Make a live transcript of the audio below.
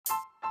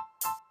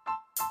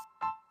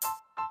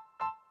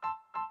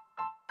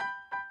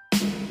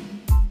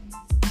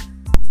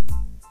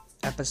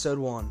Episode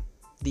 1,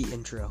 The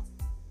Intro.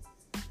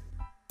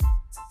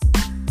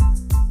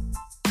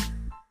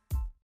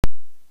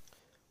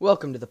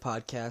 Welcome to the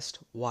podcast,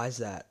 Why's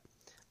That?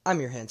 I'm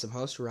your handsome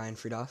host, Ryan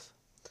Friedoff.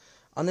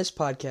 On this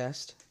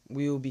podcast,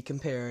 we will be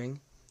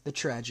comparing the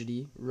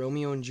tragedy,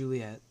 Romeo and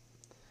Juliet,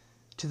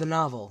 to the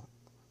novel,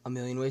 A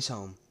Million Ways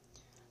Home,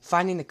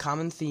 finding the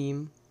common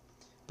theme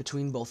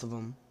between both of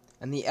them,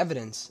 and the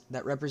evidence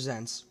that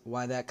represents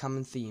why that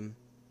common theme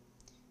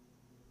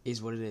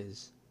is what it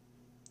is.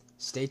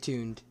 Stay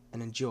tuned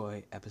and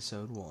enjoy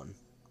episode 1.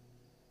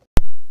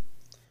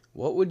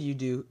 What would you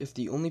do if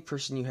the only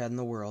person you had in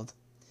the world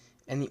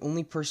and the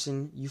only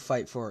person you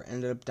fight for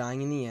ended up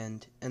dying in the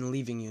end and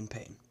leaving you in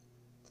pain?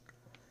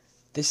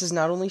 This is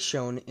not only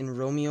shown in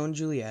Romeo and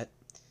Juliet,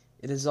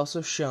 it is also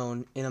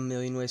shown in A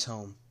Million Ways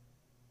Home.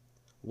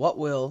 What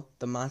will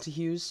the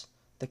Montagues,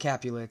 the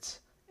Capulets,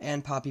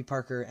 and Poppy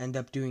Parker end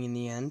up doing in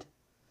the end?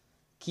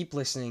 Keep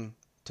listening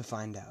to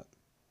find out.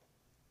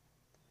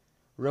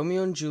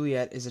 Romeo and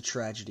Juliet is a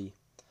tragedy,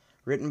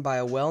 written by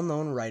a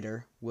well-known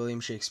writer,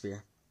 William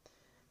Shakespeare.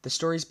 The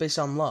story is based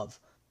on love.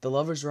 The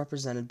love is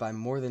represented by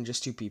more than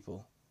just two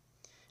people.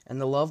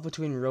 And the love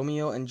between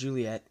Romeo and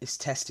Juliet is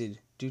tested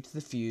due to the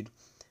feud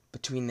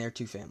between their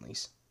two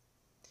families.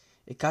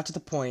 It got to the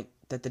point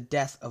that the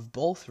death of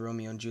both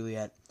Romeo and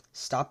Juliet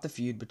stopped the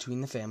feud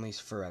between the families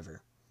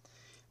forever,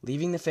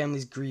 leaving the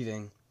families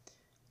grieving,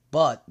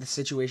 but the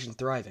situation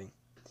thriving,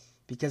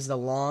 because the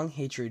long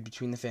hatred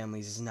between the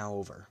families is now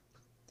over.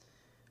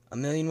 A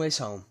Million Ways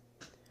Home,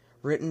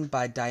 written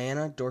by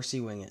Diana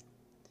Dorsey Wingett,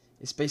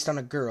 is based on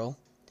a girl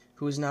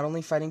who is not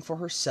only fighting for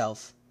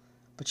herself,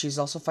 but she is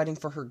also fighting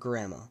for her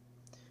grandma,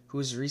 who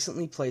was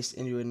recently placed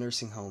into a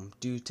nursing home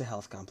due to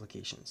health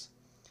complications.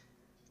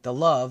 The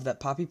love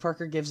that Poppy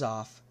Parker gives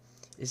off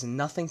is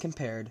nothing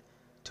compared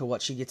to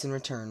what she gets in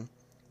return,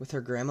 with her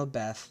grandma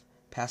Beth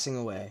passing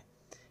away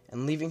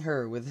and leaving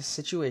her with a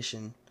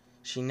situation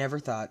she never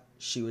thought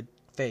she would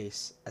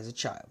face as a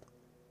child.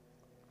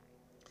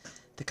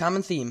 The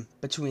common theme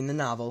between the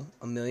novel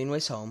A Million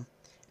Ways Home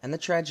and the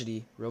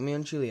tragedy Romeo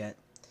and Juliet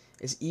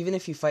is even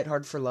if you fight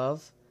hard for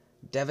love,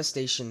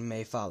 devastation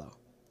may follow.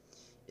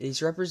 It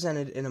is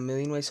represented in A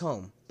Million Ways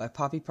Home by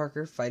Poppy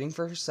Parker fighting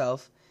for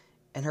herself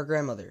and her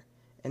grandmother,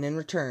 and in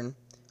return,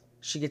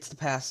 she gets the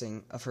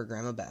passing of her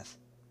grandma Beth.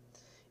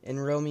 In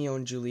Romeo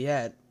and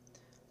Juliet,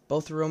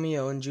 both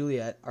Romeo and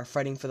Juliet are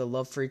fighting for the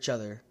love for each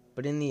other,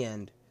 but in the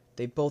end,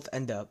 they both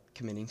end up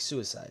committing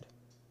suicide.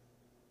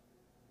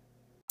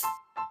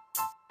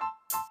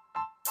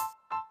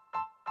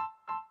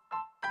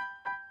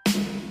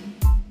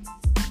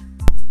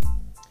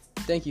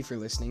 Thank you for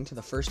listening to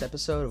the first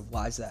episode of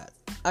Why's That?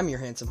 I'm your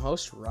handsome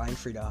host, Ryan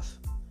Friedoff.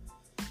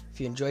 If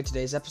you enjoyed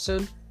today's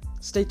episode,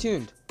 stay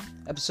tuned.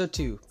 Episode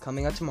 2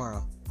 coming out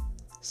tomorrow.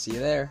 See you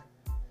there.